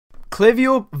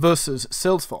Klaviyo versus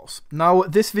Salesforce. Now,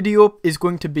 this video is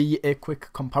going to be a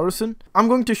quick comparison. I'm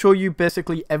going to show you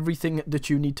basically everything that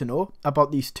you need to know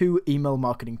about these two email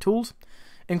marketing tools,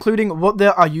 including what they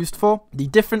are used for, the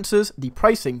differences, the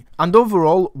pricing, and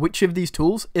overall which of these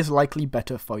tools is likely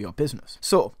better for your business.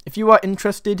 So, if you are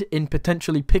interested in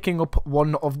potentially picking up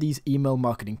one of these email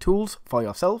marketing tools for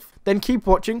yourself, then keep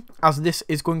watching, as this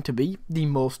is going to be the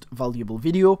most valuable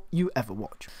video you ever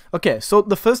watch. Okay, so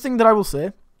the first thing that I will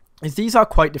say is these are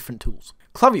quite different tools.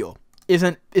 Klaviyo is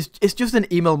just an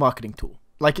email marketing tool.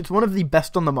 Like, it's one of the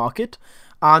best on the market,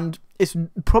 and it's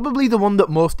probably the one that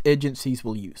most agencies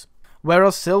will use.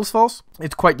 Whereas Salesforce,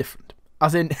 it's quite different.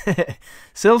 As in,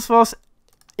 Salesforce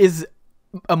is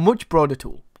a much broader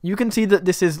tool. You can see that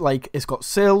this is like, it's got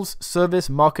sales,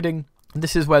 service, marketing.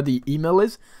 This is where the email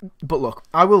is. But look,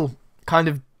 I will kind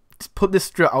of put this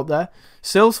straight out there.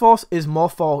 Salesforce is more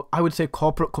for, I would say,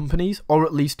 corporate companies, or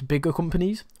at least bigger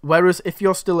companies. Whereas if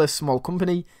you're still a small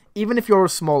company, even if you're a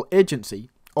small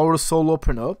agency or a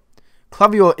solopreneur,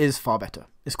 Klaviyo is far better.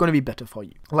 It's going to be better for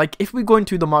you. Like, if we go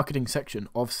into the marketing section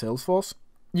of Salesforce,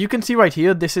 you can see right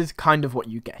here, this is kind of what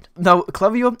you get. Now,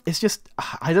 Klaviyo is just,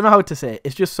 I don't know how to say it,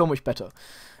 it's just so much better.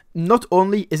 Not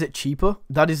only is it cheaper,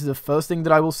 that is the first thing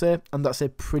that I will say, and that's a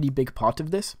pretty big part of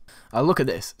this. Look at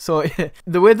this. So,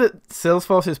 the way that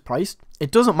Salesforce is priced,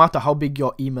 it doesn't matter how big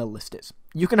your email list is.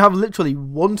 You can have literally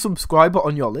one subscriber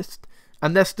on your list,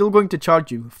 and they're still going to charge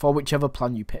you for whichever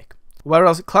plan you pick.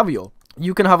 Whereas Klaviyo,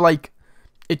 you can have like,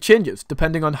 it changes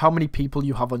depending on how many people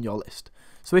you have on your list.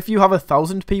 So if you have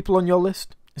 1,000 people on your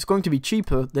list, it's going to be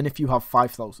cheaper than if you have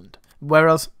 5,000.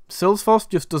 Whereas Salesforce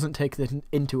just doesn't take that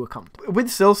into account. With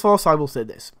Salesforce, I will say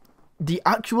this. The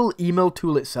actual email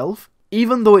tool itself,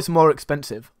 even though it's more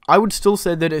expensive, I would still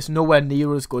say that it's nowhere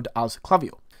near as good as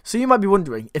Klaviyo. So you might be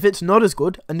wondering, if it's not as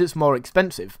good and it's more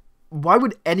expensive, why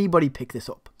would anybody pick this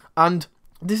up? And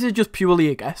this is just purely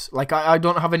a guess. Like, I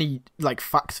don't have any like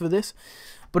facts for this.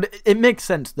 But it makes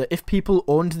sense that if people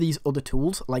owned these other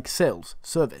tools, like sales,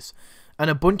 service, and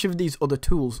a bunch of these other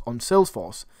tools on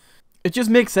Salesforce, it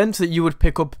just makes sense that you would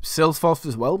pick up Salesforce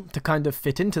as well to kind of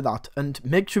fit into that and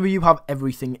make sure you have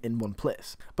everything in one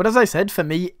place. But as I said, for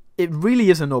me, it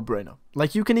really is a no-brainer.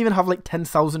 Like, you can even have like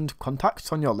 10,000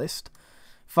 contacts on your list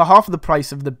for half the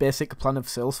price of the basic plan of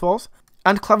Salesforce,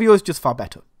 and Klaviyo is just far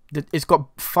better. It's got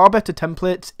far better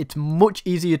templates, it's much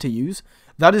easier to use.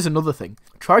 That is another thing.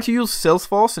 Try to use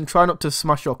Salesforce and try not to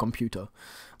smash your computer.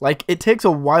 Like, it takes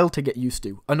a while to get used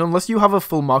to, and unless you have a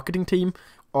full marketing team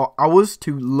or hours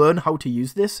to learn how to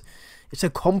use this, it's a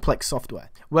complex software.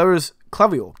 Whereas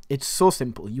Klaviyo, it's so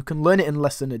simple, you can learn it in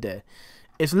less than a day.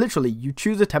 It's literally, you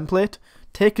choose a template,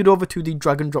 take it over to the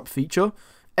drag and drop feature,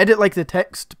 edit like the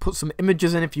text, put some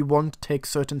images in if you want, take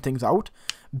certain things out,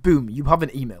 boom, you have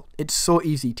an email. It's so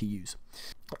easy to use.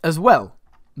 As well,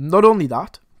 not only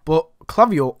that, but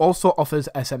Klaviyo also offers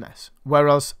SMS,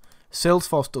 whereas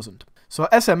Salesforce doesn't. So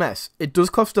SMS, it does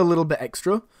cost a little bit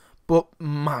extra, but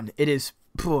man, it is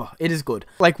good.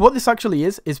 Like, what this actually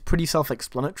is pretty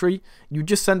self-explanatory. You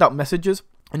just send out messages,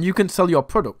 and you can sell your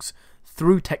products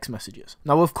through text messages.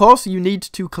 Now, of course, you need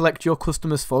to collect your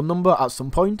customer's phone number at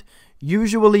some point.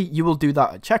 Usually, you will do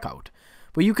that at checkout.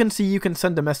 But you can see you can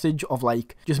send a message of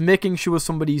like, just making sure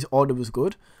somebody's order was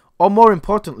good. Or more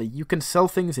importantly, you can sell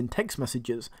things in text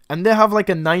messages, and they have like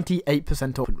a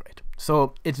 98% open rate.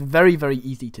 So it's very, very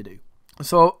easy to do.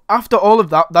 So after all of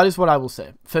that, that is what I will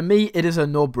say. For me, it is a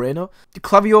no-brainer.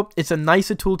 Klaviyo, it's a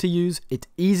nicer tool to use. It's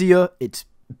easier, it's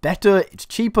better, it's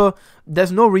cheaper.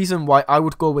 There's no reason why I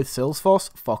would go with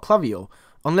Salesforce for Klaviyo,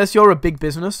 unless you're a big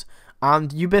business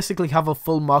and you basically have a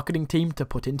full marketing team to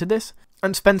put into this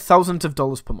and spend thousands of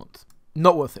dollars per month.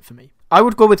 Not worth it for me. I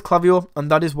would go with Klaviyo,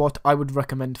 and that is what I would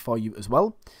recommend for you as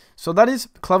well. So that is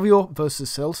Klaviyo versus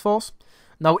Salesforce.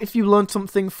 Now, if you learned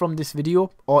something from this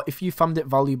video, or if you found it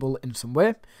valuable in some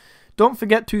way, don't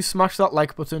forget to smash that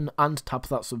like button and tap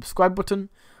that subscribe button.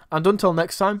 And until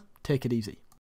next time, take it easy.